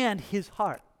understand his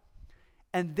heart.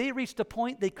 And they reached a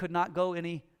point they could not go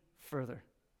any further.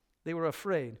 They were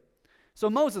afraid.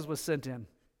 So Moses was sent in.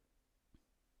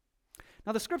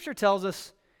 Now the scripture tells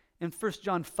us in 1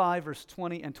 John 5, verse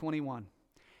 20 and 21,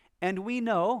 and we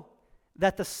know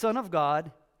that the Son of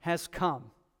God has come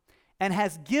and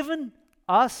has given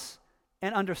us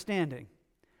an understanding,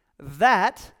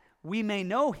 that we may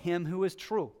know him who is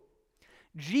true.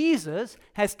 Jesus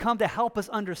has come to help us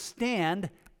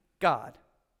understand God.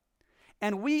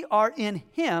 And we are in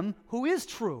him who is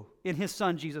true, in his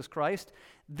Son, Jesus Christ.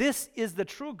 This is the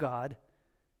true God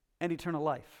and eternal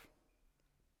life.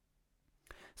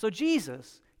 So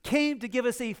Jesus came to give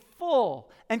us a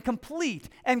full and complete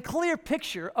and clear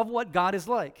picture of what God is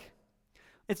like.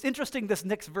 It's interesting, this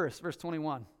next verse, verse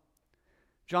 21.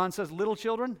 John says, little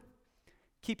children,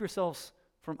 keep yourselves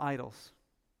from idols.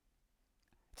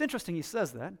 It's interesting he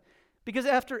says that, because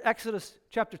after Exodus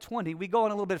chapter 20, we go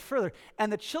on a little bit further,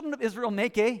 and the children of Israel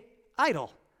make a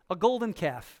idol, a golden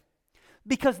calf,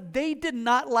 because they did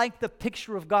not like the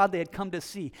picture of God they had come to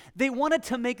see. They wanted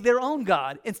to make their own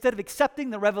God instead of accepting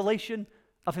the revelation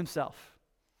of himself.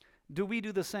 Do we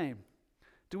do the same?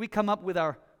 Do we come up with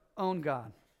our own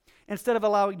God instead of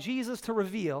allowing Jesus to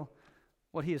reveal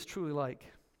what he is truly like?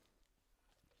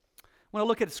 I want to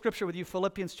look at scripture with you,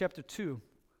 Philippians chapter 2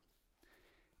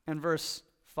 and verse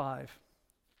 5.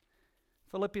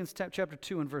 Philippians chapter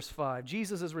 2 and verse 5.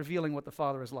 Jesus is revealing what the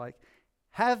Father is like.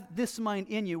 Have this mind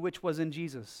in you which was in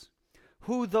Jesus,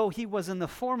 who, though he was in the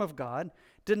form of God,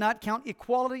 did not count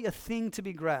equality a thing to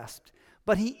be grasped,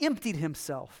 but he emptied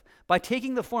himself by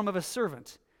taking the form of a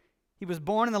servant. He was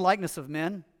born in the likeness of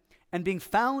men, and being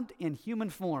found in human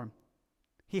form,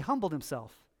 he humbled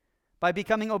himself by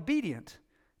becoming obedient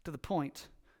to the point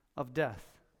of death.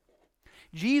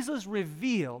 Jesus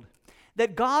revealed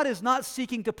that God is not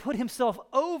seeking to put himself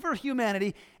over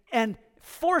humanity and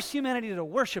force humanity to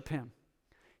worship him.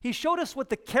 He showed us what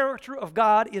the character of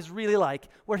God is really like,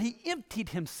 where he emptied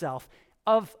himself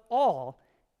of all,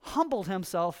 humbled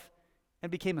himself,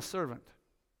 and became a servant.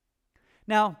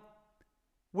 Now,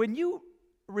 when you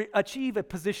achieve a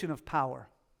position of power,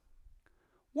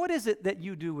 what is it that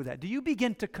you do with that? Do you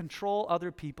begin to control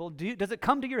other people? Does it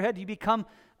come to your head? Do you become,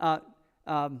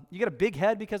 you get a big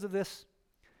head because of this?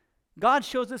 God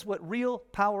shows us what real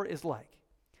power is like.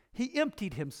 He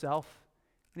emptied himself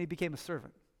and he became a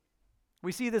servant.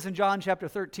 We see this in John chapter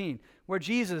 13, where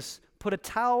Jesus put a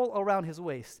towel around his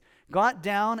waist, got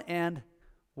down and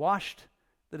washed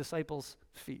the disciples'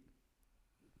 feet.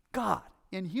 God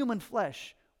in human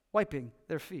flesh wiping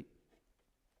their feet.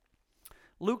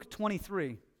 Luke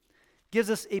 23 gives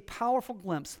us a powerful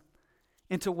glimpse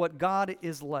into what God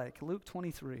is like. Luke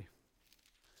 23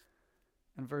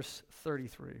 and verse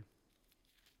 33.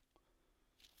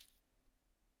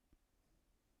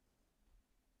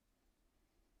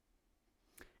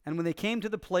 And when they came to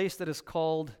the place that is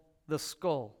called the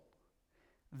Skull,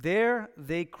 there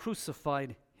they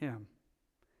crucified him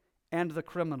and the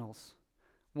criminals,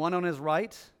 one on his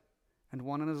right and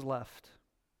one on his left.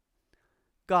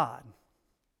 God,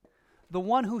 the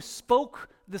one who spoke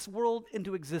this world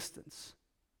into existence,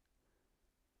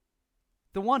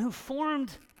 the one who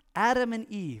formed Adam and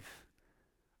Eve,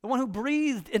 the one who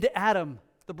breathed into Adam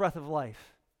the breath of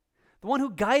life, the one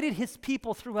who guided his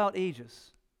people throughout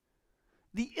ages,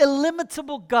 the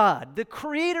illimitable God, the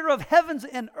creator of heavens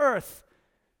and earth,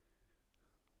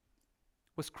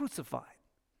 was crucified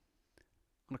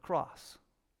on a cross.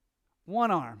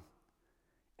 One arm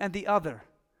and the other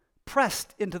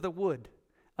pressed into the wood,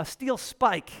 a steel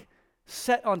spike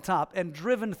set on top and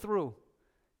driven through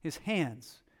his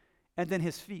hands and then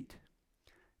his feet.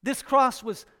 This cross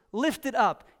was lifted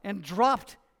up and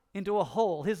dropped into a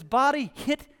hole. His body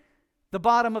hit the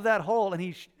bottom of that hole,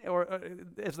 and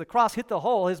as the cross hit the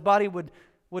hole, his body would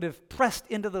have pressed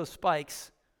into those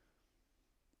spikes.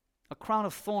 A crown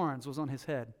of thorns was on his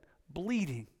head,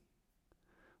 bleeding.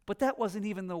 But that wasn't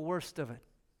even the worst of it.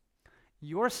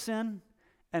 Your sin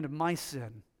and my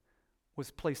sin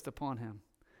was placed upon him.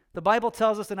 The Bible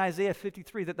tells us in Isaiah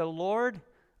 53 that the Lord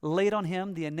laid on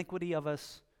him the iniquity of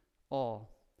us all.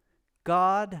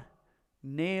 God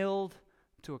nailed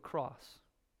to a cross.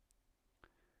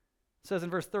 It says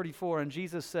in verse 34, and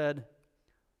Jesus said,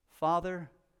 Father,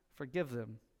 forgive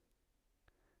them,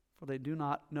 for they do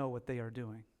not know what they are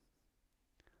doing.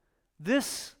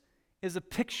 This is a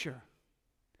picture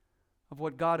of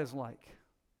what God is like.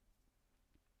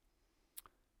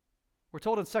 We're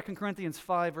told in 2 Corinthians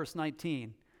 5, verse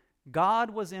 19, God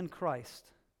was in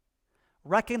Christ,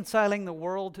 reconciling the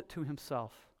world to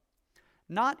himself,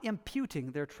 not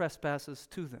imputing their trespasses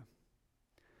to them.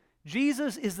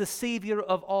 Jesus is the Savior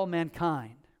of all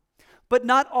mankind, but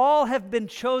not all have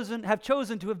chosen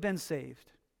to have been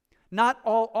saved. Not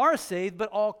all are saved, but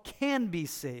all can be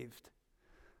saved.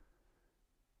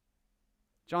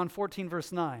 John 14,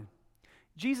 verse 9.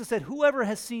 Jesus said, whoever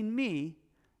has seen me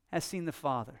has seen the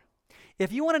Father.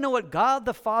 If you want to know what God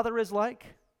the Father is like,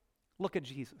 look at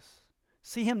Jesus.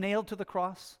 See him nailed to the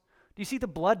cross? Do you see the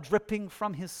blood dripping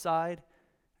from his side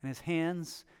and his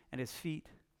hands and his feet?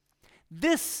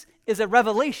 This is a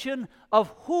revelation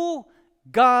of who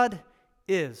God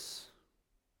is.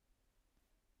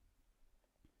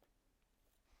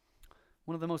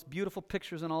 One of the most beautiful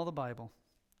pictures in all the Bible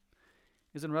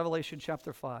is in Revelation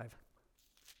chapter 5.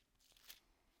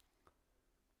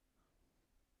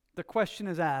 The question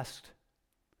is asked,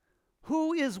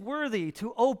 who is worthy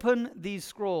to open these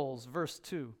scrolls? Verse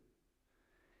 2.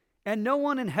 And no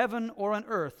one in heaven or on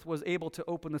earth was able to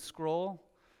open the scroll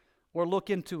or look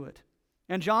into it.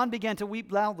 And John began to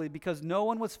weep loudly because no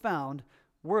one was found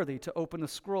worthy to open the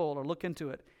scroll or look into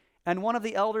it. And one of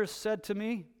the elders said to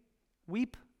me,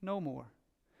 weep no more.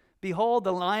 Behold,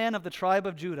 the Lion of the tribe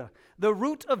of Judah, the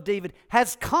Root of David,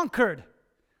 has conquered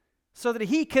so that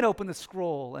he can open the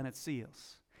scroll and its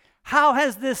seals. How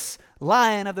has this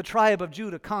Lion of the tribe of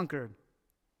Judah conquered?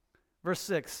 Verse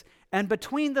 6, and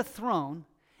between the throne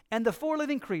and the four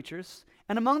living creatures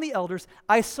and among the elders,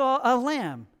 I saw a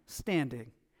lamb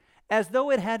standing, as though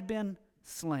it had been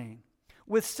slain,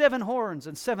 with 7 horns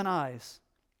and 7 eyes,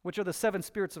 which are the 7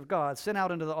 spirits of God, sent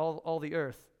out into all the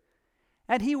earth.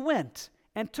 And he went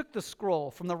and took the scroll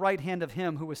from the right hand of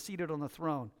him who was seated on the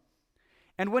throne.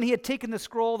 And when he had taken the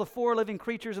scroll, the 4 living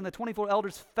creatures and the 24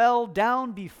 elders fell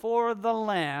down before the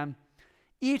Lamb,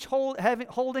 each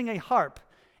holding a harp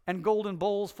and golden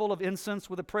bowls full of incense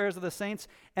with the prayers of the saints.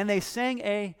 And they sang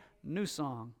a new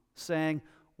song, saying,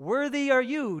 Worthy are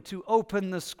you to open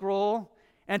the scroll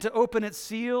and to open its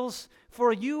seals,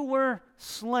 for you were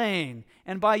slain,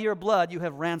 and by your blood you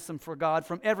have ransomed for God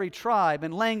from every tribe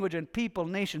and language and people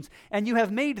and nations, and you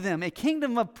have made them a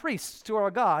kingdom of priests to our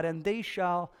God, and they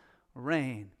shall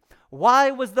reign.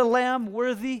 Why was the Lamb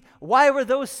worthy? Why were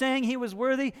those saying he was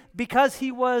worthy? Because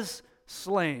he was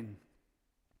slain.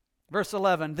 Verse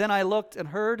 11, then I looked and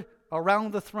heard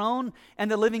around the throne and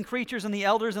the living creatures and the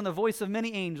elders and the voice of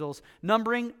many angels,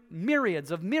 numbering myriads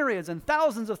and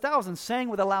thousands of thousands, saying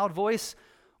with a loud voice,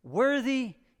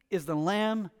 worthy is the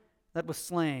Lamb that was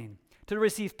slain, to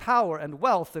receive power and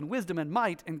wealth and wisdom and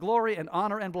might and glory and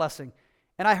honor and blessing.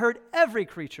 And I heard every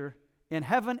creature in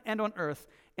heaven and on earth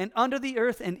and under the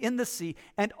earth and in the sea,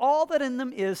 and all that in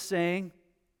them is, saying,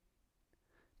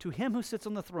 to him who sits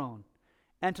on the throne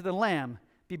and to the Lamb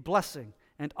be blessing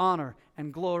and honor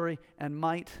and glory and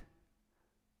might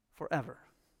forever.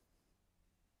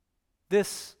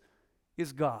 This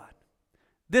is God.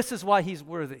 This is why he's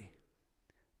worthy.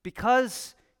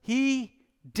 Because he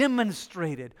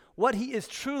demonstrated what he is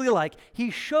truly like. He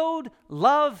showed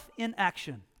love in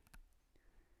action.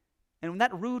 And when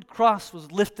that rude cross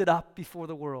was lifted up before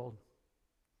the world,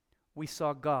 we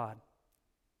saw God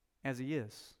as he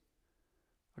is,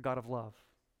 a God of love.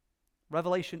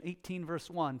 Revelation 18 verse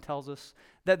 1 tells us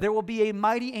that there will be a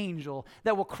mighty angel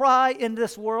that will cry in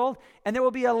this world, and there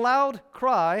will be a loud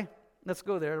cry. Let's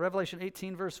go there. Revelation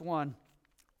 18 verse 1.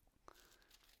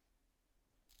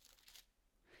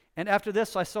 And after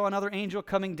this I saw another angel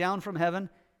coming down from heaven,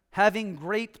 having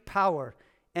great power,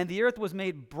 and the earth was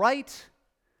made bright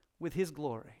with his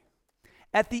glory.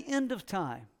 At the end of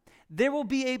time, there will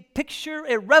be a picture,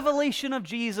 a revelation of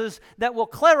Jesus that will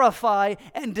clarify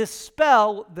and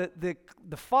dispel the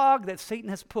fog that Satan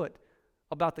has put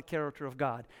about the character of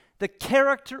God. The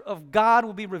character of God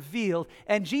will be revealed,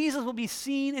 and Jesus will be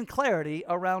seen in clarity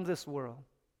around this world.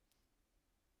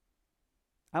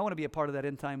 I want to be a part of that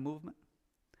end-time movement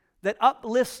that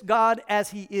uplifts God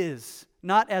as he is,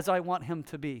 not as I want him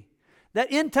to be.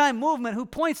 That end-time movement who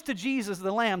points to Jesus,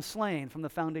 the Lamb slain from the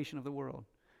foundation of the world.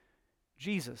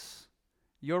 Jesus,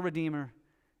 your Redeemer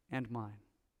and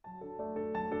mine.